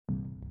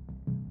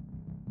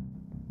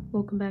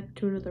Welcome back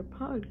to another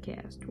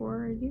podcast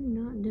where I do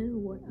not know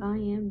what I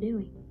am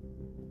doing.